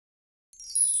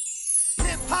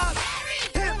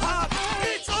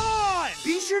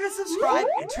subscribe,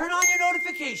 and turn on your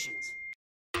notifications.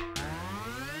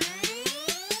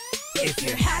 If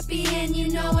you're happy and you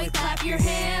know it, clap your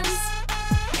hands.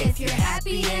 If you're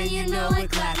happy and you know it,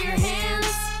 clap your hands.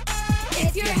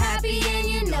 If you're happy and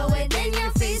you know it, then your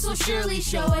face will surely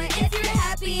show it. If you're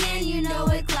happy and you know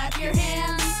it, clap your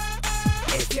hands.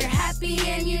 If you're happy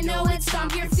and you know it,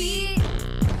 stomp your feet.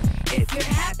 If you're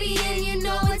happy and you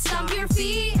know it, stomp your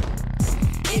feet.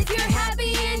 If you're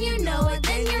happy and you know it,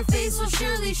 then your face will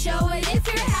surely show it. If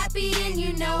you're happy and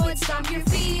you know it, stomp your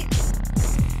feet.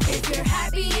 If you're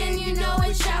happy and you know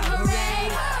it, shout hooray!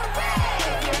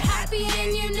 Hooray! If you're happy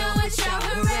and you know it, shout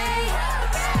hooray!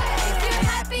 Hooray! If you're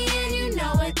happy and you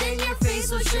know it, then your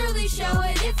face will surely show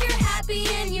it. If you're happy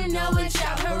and you know it,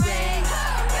 shout hooray!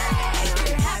 Hooray! If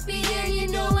you're happy and you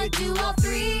know it, do all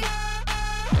three.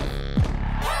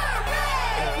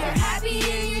 Hooray! If you're happy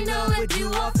and you know it,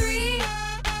 do all three.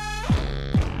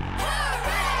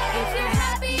 Hooray! If you're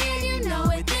happy and you know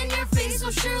it, then your face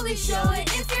will surely show it.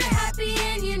 If you're happy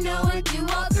and you know it, do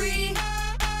all three.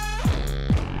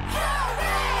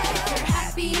 Hooray! If you're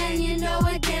happy and you know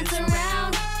it, dance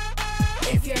around.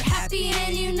 If you're happy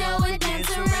and you know it, dance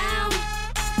around.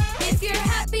 If you're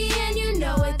happy and you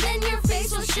know it, then your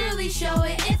face will surely show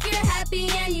it. If you're happy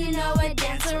and you know it,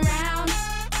 dance around.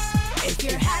 If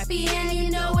you're happy and you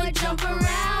know it, jump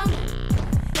around.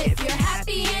 If you're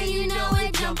happy and you know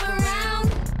it, jump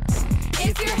around.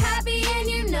 If you're happy and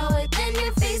you know it, then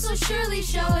your face will surely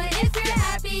show it. If you're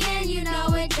happy and you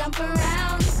know it, jump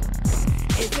around.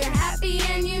 If you're happy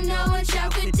and you know it,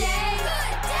 shout good day.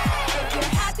 Good day. If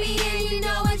you're happy and you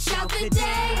know it, shout good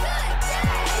day. Good day.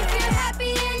 If you're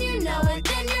happy and you know it,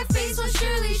 then your face will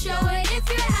surely show it. If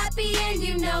you're happy and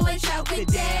you know it, shout good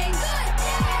day. Good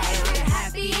day. If you're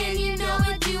happy and you know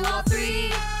it, do all three.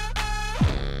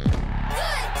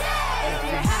 Good day. If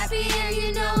you're happy and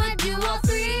you know it, do all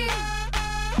three.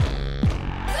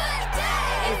 Good day.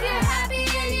 If you're happy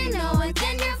and you know it,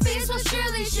 then your face will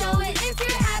surely show it. If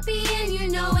you're happy and you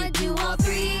know it, do all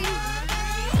three.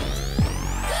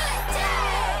 Good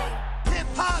day. Hip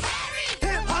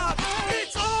hop,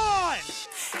 it's on!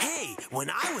 Hey, when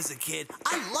I was a kid,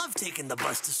 I loved taking the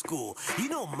bus to school. You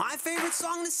know my favorite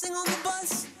song to sing on the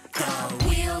bus? The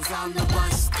wheels on the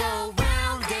bus go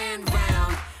round and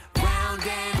round, round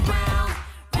and round,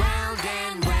 round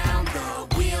and round.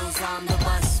 The wheels on the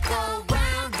bus go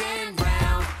round and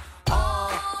round, all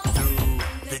through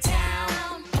the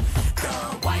town.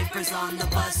 The wipers on the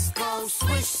bus go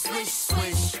swish, swish,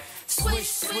 swish, swish,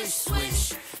 swish,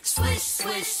 swish, swish,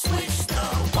 swish, swish.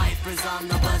 The wipers on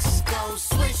the bus go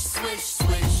swish, swish,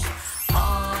 swish,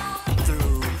 all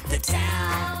through the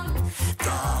town. The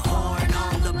horn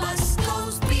on the bus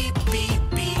goes beep, beep,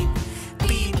 beep,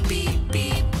 beep, beep,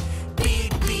 beep,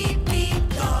 beep, beep, beep.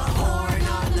 The horn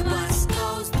on the bus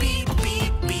goes beep,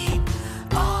 beep, beep,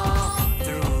 all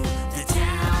through the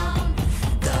town.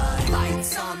 The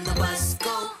lights on the bus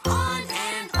go on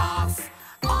and off,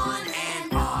 on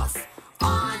and off,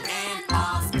 on and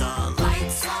off. The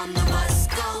lights on the bus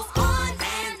go on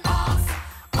and off,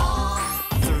 all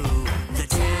through the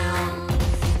town.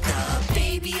 The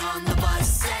baby on the bus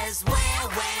says where,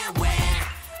 where, where,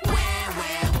 where,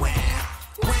 where, where,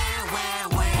 where, where,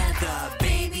 where. The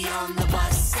baby on the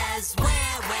bus says where,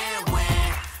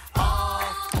 all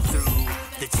through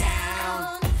the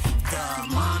town. The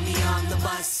mommy on the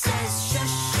bus says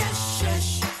shush, shush, shush,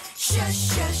 shush,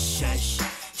 shush, shush,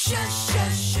 shush,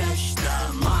 shush, shush.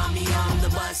 The mommy on the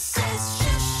bus says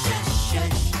shush, shush,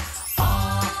 shush,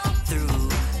 all through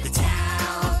the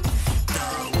town. The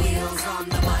wheels on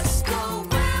the bus go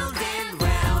round and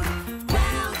round,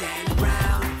 round and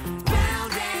round,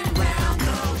 round and round.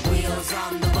 The wheels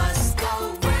on the bus go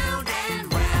round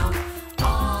and round,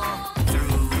 all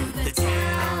through the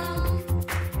town.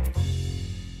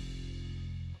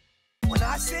 When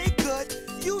I say good,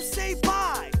 you say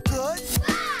bye. Good,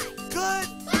 Bye. good.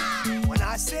 Bye. When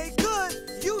I say